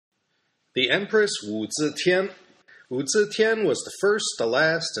The Empress Wu Zetian. Wu Zetian was the first, the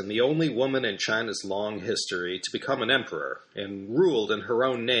last, and the only woman in China's long history to become an emperor, and ruled in her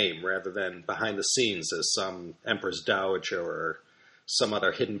own name rather than behind the scenes as some Empress Dowager or some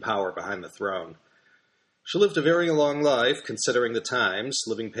other hidden power behind the throne. She lived a very long life, considering the times,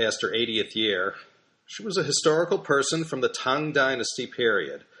 living past her 80th year. She was a historical person from the Tang Dynasty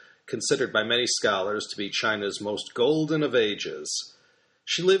period, considered by many scholars to be China's most golden of ages.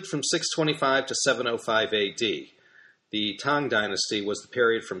 She lived from 625 to 705 AD. The Tang Dynasty was the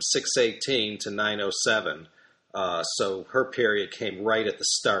period from 618 to 907, so her period came right at the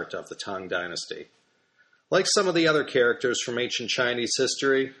start of the Tang Dynasty. Like some of the other characters from ancient Chinese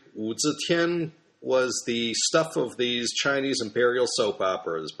history, Wu Zetian was the stuff of these Chinese imperial soap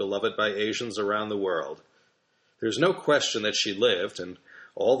operas beloved by Asians around the world. There's no question that she lived, and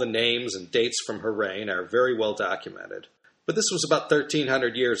all the names and dates from her reign are very well documented. But this was about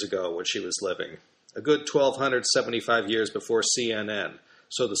 1,300 years ago when she was living, a good 1,275 years before CNN,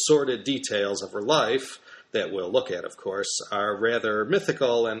 so the sordid details of her life, that we'll look at, of course, are rather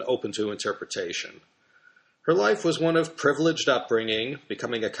mythical and open to interpretation. Her life was one of privileged upbringing,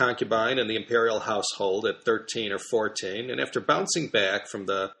 becoming a concubine in the imperial household at 13 or 14, and after bouncing back from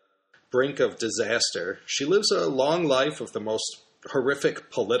the brink of disaster, she lives a long life of the most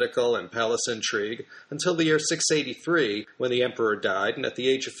horrific political and palace intrigue until the year 683, when the emperor died, and at the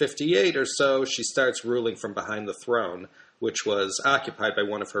age of 58 or so, she starts ruling from behind the throne, which was occupied by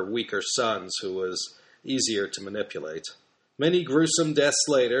one of her weaker sons, who was easier to manipulate. Many gruesome deaths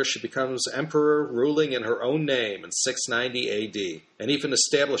later, she becomes emperor, ruling in her own name in 690 AD, and even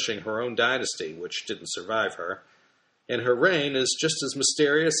establishing her own dynasty, which didn't survive her. And her reign is just as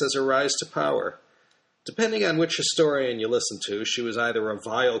mysterious as her rise to power. Depending on which historian you listen to, she was either a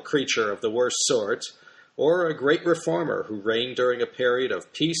vile creature of the worst sort, or a great reformer who reigned during a period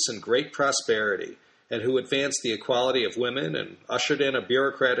of peace and great prosperity, and who advanced the equality of women and ushered in a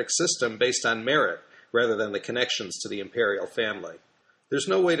bureaucratic system based on merit, rather than the connections to the imperial family. There's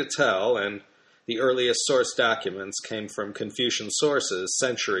no way to tell, and the earliest source documents came from Confucian sources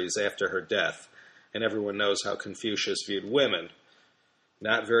centuries after her death, and everyone knows how Confucius viewed women.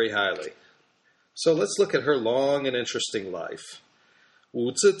 Not very highly. So let's look at her long and interesting life.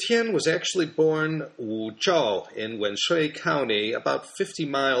 Wu Zetian was actually born Wu Zhao in Wenshui County, about 50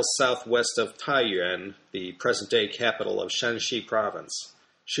 miles southwest of Taiyuan, the present-day capital of Shanxi province.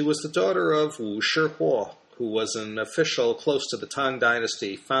 She was the daughter of Wu Shihuo, who was an official close to the Tang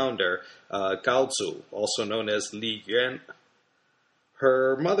Dynasty founder, Gaozu, also known as Li Yuan.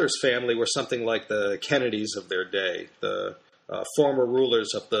 Her mother's family were something like the Kennedys of their day, the former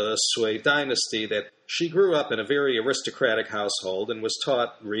rulers of the Sui dynasty. That she grew up in a very aristocratic household and was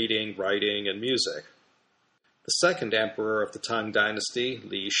taught reading, writing, and music. The second emperor of the Tang Dynasty,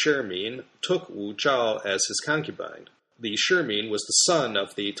 Li Shimin, took Wu Zhao as his concubine. Li Shimin was the son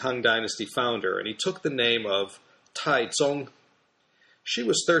of the Tang Dynasty founder, and he took the name of Taizong. She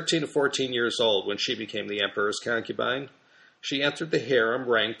was 13 to 14 years old when she became the emperor's concubine. She entered the harem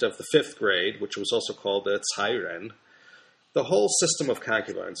ranked of the 5th grade, which was also called the Cairen. The whole system of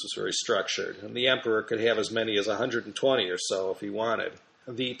concubines was very structured, and the emperor could have as many as 120 or so if he wanted.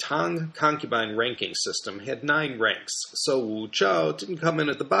 The Tang concubine ranking system had 9 ranks, so Wu Zhao didn't come in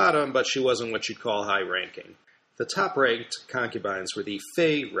at the bottom, but she wasn't what you'd call high-ranking. The top-ranked concubines were the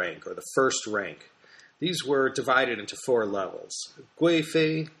Fei rank, or the first rank. These were divided into 4 levels: Gui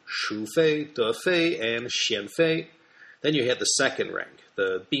Fei, Shu Fei, De Fei, and Xian Fei. Then you had the second rank,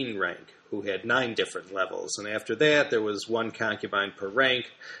 the Bin rank, who had 9 different levels, and after that there was 1 concubine per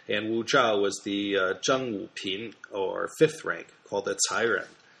rank, and Wu Zhao was the Zheng Wu Pin, or 5th rank, called the Cairen.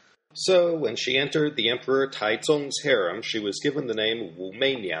 So when she entered the Emperor Taizong's harem, she was given the name Wu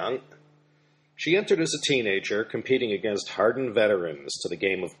Meiniang. She entered as a teenager, competing against hardened veterans to the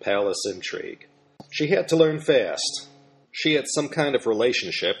game of palace intrigue. She had to learn fast. She had some kind of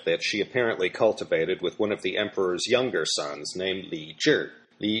relationship that she apparently cultivated with one of the emperor's younger sons, named Li Zhi.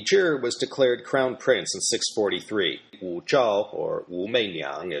 Li Zhi was declared crown prince in 643. Wu Zhao, or Wu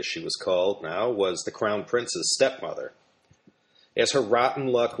Meiniang as she was called now, was the crown prince's stepmother. As her rotten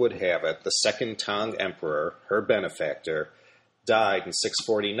luck would have it, the second Tang emperor, her benefactor, died in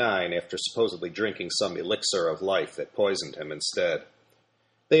 649 after supposedly drinking some elixir of life that poisoned him instead.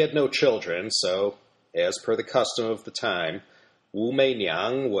 They had no children, so, as per the custom of the time, Wu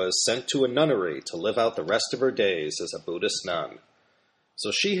Meiniang was sent to a nunnery to live out the rest of her days as a Buddhist nun.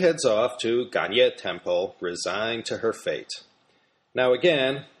 So she heads off to Ganye Temple, resigned to her fate. Now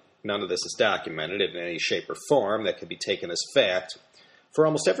again, none of this is documented in any shape or form that can be taken as fact, For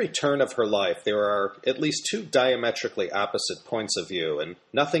almost every turn of her life, there are at least two diametrically opposite points of view, and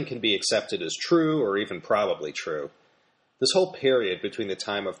nothing can be accepted as true or even probably true. This whole period between the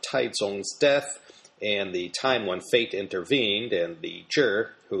time of Taizong's death and the time when fate intervened, and the Zhi,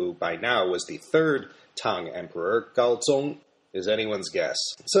 who by now was the third Tang Emperor, Gaozong, is anyone's guess.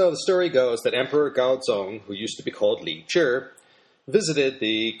 So the story goes that Emperor Gaozong, who used to be called Li Zhi, visited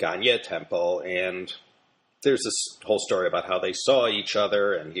the Ganye Temple, and there's this whole story about how they saw each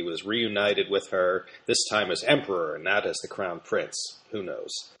other, and he was reunited with her, this time as emperor and not as the crown prince. Who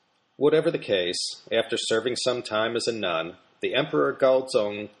knows? Whatever the case, after serving some time as a nun, the Emperor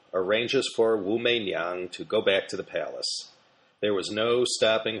Gaozong arranges for Wu Meiniang to go back to the palace. There was no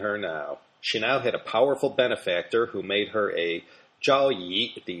stopping her now. She now had a powerful benefactor who made her a Zhao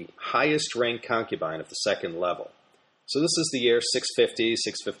Yi, the highest-ranked concubine of the second level. So this is the year 650,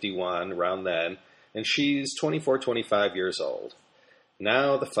 651, around then, and she's 24, 25 years old.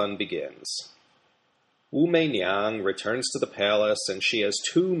 Now the fun begins. Wu Meiniang returns to the palace, and she has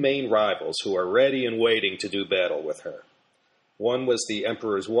two main rivals who are ready and waiting to do battle with her. One was the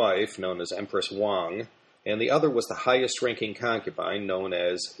emperor's wife, known as Empress Wang, and the other was the highest-ranking concubine, known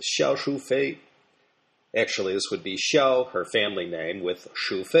as Xiao Shufei. Actually, this would be Xiao, her family name, with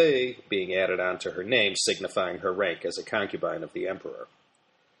Shufei being added onto her name, signifying her rank as a concubine of the emperor.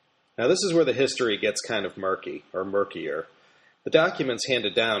 Now, this is where the history gets kind of murky, or murkier. The documents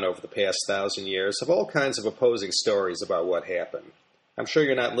handed down over the past 1,000 years have all kinds of opposing stories about what happened. I'm sure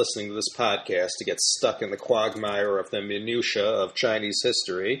you're not listening to this podcast to get stuck in the quagmire of the minutiae of Chinese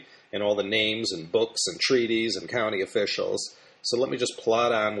history and all the names and books and treaties and county officials. So let me just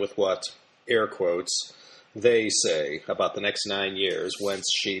plod on with what, air quotes, they say about the next 9 years, whence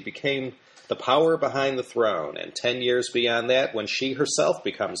she became the power behind the throne, and 10 years beyond that when she herself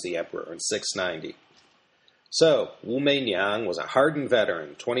becomes the emperor in 690. So, Wu Meiniang was a hardened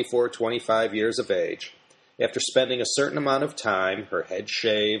veteran, 24, 25 years of age. After spending a certain amount of time, her head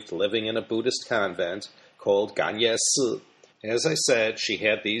shaved, living in a Buddhist convent called Ganye Si. As I said, she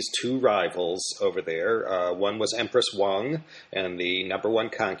had these two rivals over there. One was Empress Wang, and the number one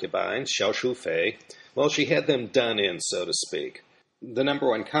concubine, Xiao Shufei. Well, she had them done in, so to speak. The number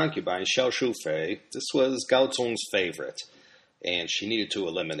one concubine, Xiao Shufei, this was Gaozong's favorite, and she needed to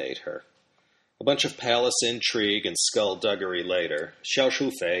eliminate her. A bunch of palace intrigue and skullduggery later, Xiao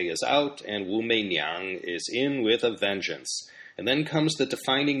Shufei is out and Wu Meiniang is in with a vengeance. And then comes the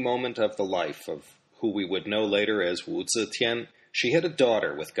defining moment of the life of who we would know later as Wu Zetian. She had a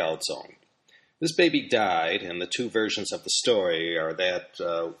daughter with Gaozong. This baby died, and the two versions of the story are that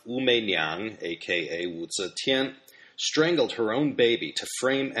Wu Meiniang, a.k.a. Wu Zetian, strangled her own baby to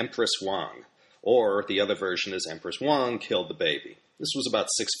frame Empress Wang, or the other version is Empress Wang killed the baby. This was about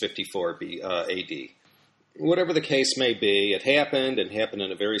 654 AD. Whatever the case may be, it happened, and happened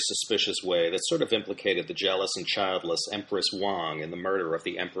in a very suspicious way that sort of implicated the jealous and childless Empress Wang in the murder of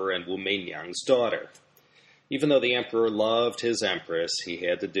the emperor and Wu Meiniang's daughter. Even though the emperor loved his empress, he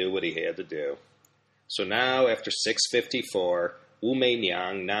had to do what he had to do. So now, after 654, Wu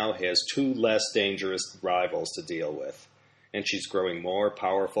Meiniang now has two less dangerous rivals to deal with, and she's growing more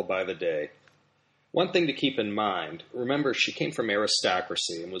powerful by the day. One thing to keep in mind, remember she came from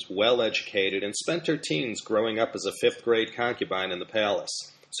aristocracy and was well-educated and spent her teens growing up as a fifth-grade concubine in the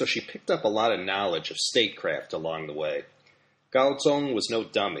palace, so she picked up a lot of knowledge of statecraft along the way. Gaozong was no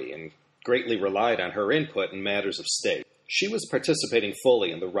dummy and greatly relied on her input in matters of state. She was participating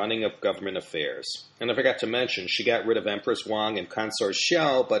fully in the running of government affairs. And I forgot to mention, she got rid of Empress Wang and Consort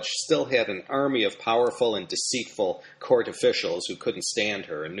Xiao, but she still had an army of powerful and deceitful court officials who couldn't stand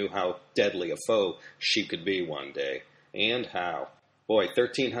her and knew how deadly a foe she could be one day. And how. Boy,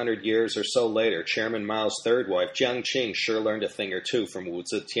 1,300 years or so later, Chairman Mao's third wife, Jiang Qing, sure learned a thing or two from Wu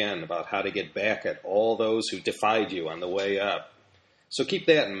Zetian about how to get back at all those who defied you on the way up. So keep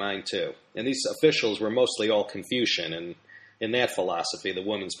that in mind, too. And these officials were mostly all Confucian, and in that philosophy, the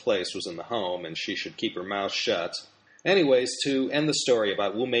woman's place was in the home, and she should keep her mouth shut. Anyways, to end the story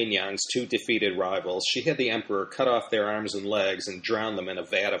about Wu Meiniang's two defeated rivals, she had the emperor cut off their arms and legs and drown them in a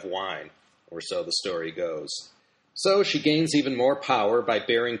vat of wine, or so the story goes. So she gains even more power by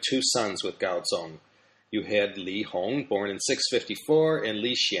bearing two sons with Gaozong. You had Li Hong, born in 654, and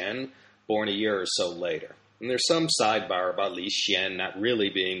Li Xian, born a year or so later. And there's some sidebar about Li Xian not really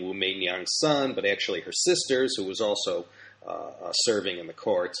being Wu Meiniang's son, but actually her sister's, who was also serving in the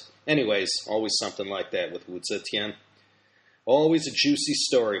court. Anyways, always something like that with Wu Zetian. Always a juicy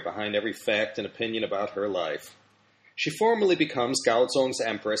story behind every fact and opinion about her life. She formally becomes Gaozong's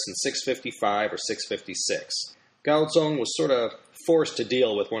empress in 655 or 656. Gaozong was sort of forced to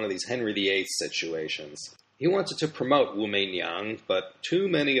deal with one of these Henry VIII situations. He wanted to promote Wu Meinyang, but too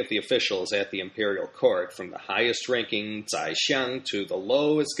many of the officials at the imperial court, from the highest-ranking Zaixiang to the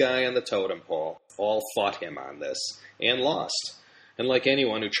lowest guy on the totem pole, all fought him on this, and lost. And like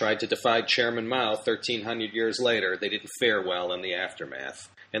anyone who tried to defy Chairman Mao 1,300 years later, they didn't fare well in the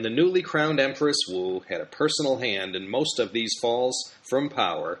aftermath. And the newly crowned Empress Wu had a personal hand in most of these falls from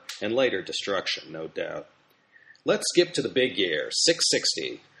power and later destruction, no doubt. Let's skip to the big year,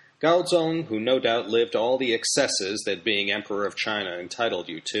 660. Gaozong, who no doubt lived all the excesses that being Emperor of China entitled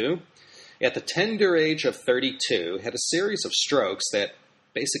you to, at the tender age of 32, had a series of strokes that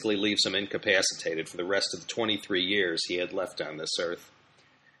basically leaves him incapacitated for the rest of the 23 years he had left on this earth.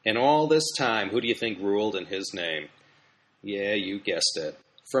 And all this time, who do you think ruled in his name? Yeah, you guessed it.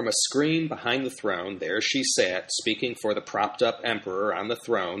 From a screen behind the throne, there she sat, speaking for the propped-up emperor on the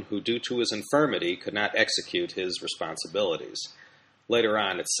throne, who, due to his infirmity, could not execute his responsibilities. Later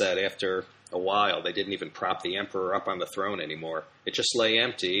on, it said after a while they didn't even prop the emperor up on the throne anymore. It just lay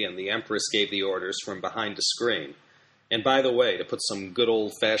empty, and the empress gave the orders from behind a screen. And by the way, to put some good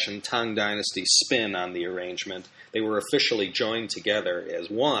old-fashioned Tang Dynasty spin on the arrangement, they were officially joined together as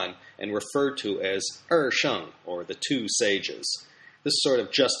one and referred to as Sheng, or the Two Sages. This sort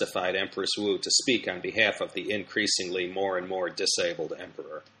of justified Empress Wu to speak on behalf of the increasingly more and more disabled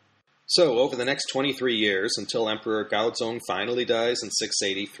emperor. So, over the next 23 years, until Emperor Gaozong finally dies in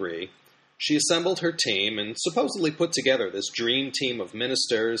 683, she assembled her team and supposedly put together this dream team of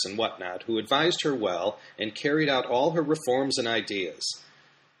ministers and whatnot who advised her well and carried out all her reforms and ideas.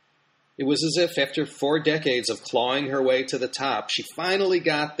 It was as if after 4 decades of clawing her way to the top, she finally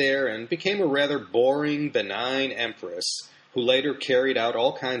got there and became a rather boring, benign empress who later carried out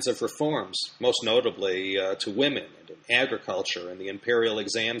all kinds of reforms, most notably to women and in agriculture and the imperial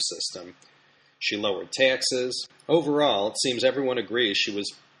exam system. She lowered taxes. Overall, it seems everyone agrees she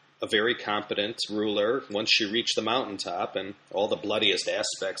was a very competent ruler once she reached the mountaintop, and all the bloodiest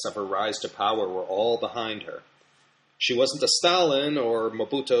aspects of her rise to power were all behind her. She wasn't a Stalin or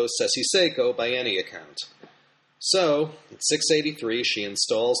Mobutu Sese Seko by any account. So, in 683, she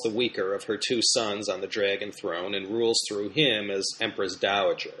installs the weaker of her 2 sons on the dragon throne and rules through him as Empress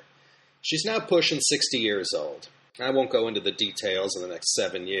Dowager. She's now pushing 60 years old. I won't go into the details of the next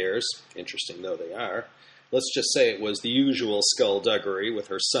 7 years, interesting though they are. Let's just say it was the usual skullduggery with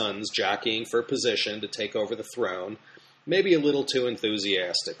her sons jockeying for position to take over the throne, maybe a little too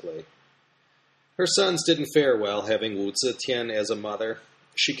enthusiastically. Her sons didn't fare well having Wu Zetian as a mother.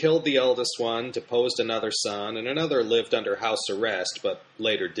 She killed the eldest one, deposed another son, and another lived under house arrest, but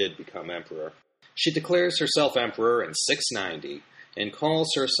later did become emperor. She declares herself emperor in 690 and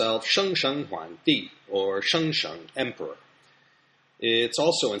calls herself Sheng Sheng Huan Di, or Sheng Sheng Emperor. It's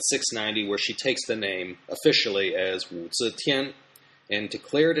also in 690 where she takes the name officially as Wu Zetian and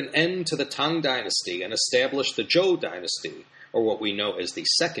declared an end to the Tang Dynasty and established the Zhou Dynasty, or what we know as the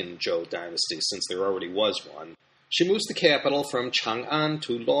Second Zhou Dynasty, since there already was one. She moves the capital from Chang'an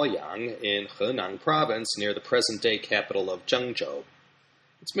to Luoyang in Henan province near the present-day capital of Zhengzhou.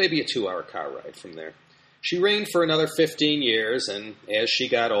 It's maybe a 2-hour car ride from there. She reigned for another 15 years, and as she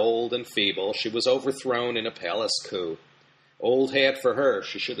got old and feeble, she was overthrown in a palace coup. Old hat for her,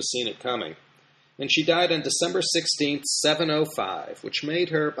 she should have seen it coming. And she died on December 16th, 705, which made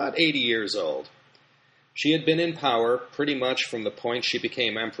her about 80 years old. She had been in power pretty much from the point she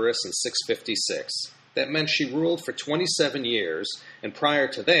became empress in 656. That meant she ruled for 27 years, and prior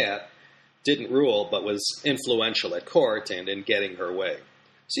to that, didn't rule but was influential at court and in getting her way.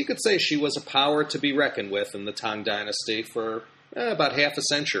 So you could say she was a power to be reckoned with in the Tang Dynasty for about half a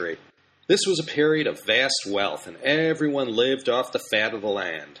century. This was a period of vast wealth, and everyone lived off the fat of the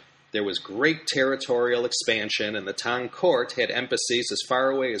land. There was great territorial expansion, and the Tang court had embassies as far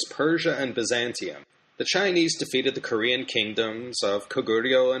away as Persia and Byzantium. The Chinese defeated the Korean kingdoms of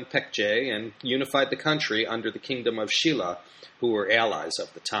Goguryeo and Baekje and unified the country under the kingdom of Shilla, who were allies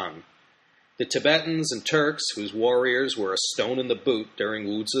of the Tang. The Tibetans and Turks, whose warriors were a stone in the boot during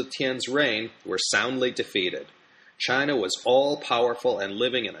Wu Zetian's reign, were soundly defeated. China was all-powerful and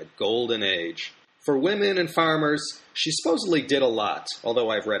living in a golden age. For women and farmers, she supposedly did a lot, although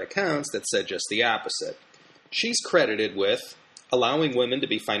I've read accounts that said just the opposite. She's credited with allowing women to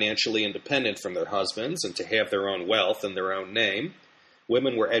be financially independent from their husbands and to have their own wealth in their own name.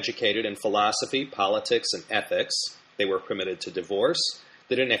 Women were educated in philosophy, politics, and ethics. They were permitted to divorce.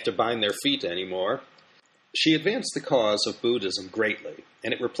 They didn't have to bind their feet anymore. She advanced the cause of Buddhism greatly,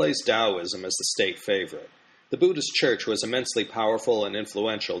 and it replaced Taoism as the state favorite. The Buddhist church was immensely powerful and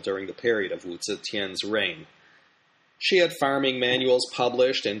influential during the period of Wu Zetian's reign. She had farming manuals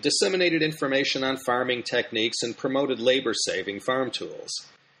published and disseminated information on farming techniques and promoted labor-saving farm tools.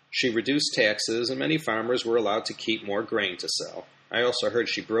 She reduced taxes, and many farmers were allowed to keep more grain to sell. I also heard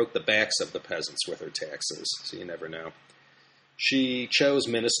she broke the backs of the peasants with her taxes, so you never know. She chose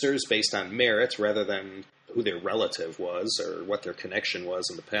ministers based on merit rather than who their relative was or what their connection was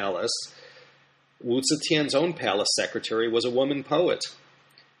in the palace. Wu Zetian's own palace secretary was a woman poet.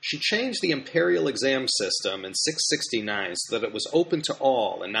 She changed the imperial exam system in 669 so that it was open to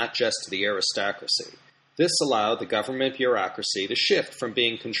all and not just to the aristocracy. This allowed the government bureaucracy to shift from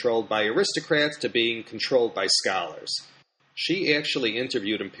being controlled by aristocrats to being controlled by scholars. She actually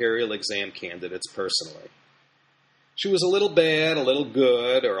interviewed imperial exam candidates personally. She was a little bad, a little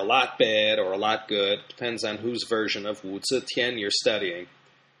good, or a lot bad, or a lot good. Depends on whose version of Wu Zetian you're studying.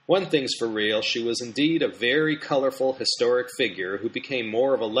 One thing's for real, she was indeed a very colorful historic figure who became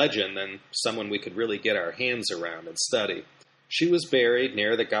more of a legend than someone we could really get our hands around and study. She was buried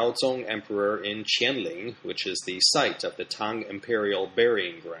near the Gaozong Emperor in Qianling, which is the site of the Tang Imperial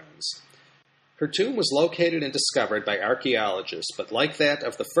Burying Grounds. Her tomb was located and discovered by archaeologists, but like that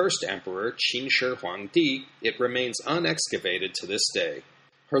of the first emperor, Qin Shi Huangdi, it remains unexcavated to this day.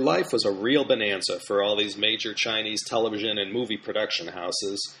 Her life was a real bonanza for all these major Chinese television and movie production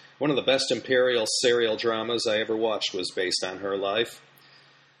houses. One of the best imperial serial dramas I ever watched was based on her life.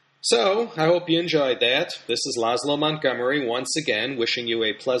 So, I hope you enjoyed that. This is Laszlo Montgomery once again wishing you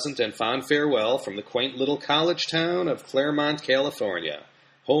a pleasant and fond farewell from the quaint little college town of Claremont, California,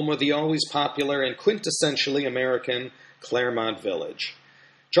 home of the always popular and quintessentially American Claremont Village.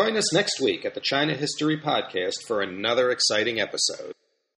 Join us next week at the China History Podcast for another exciting episode.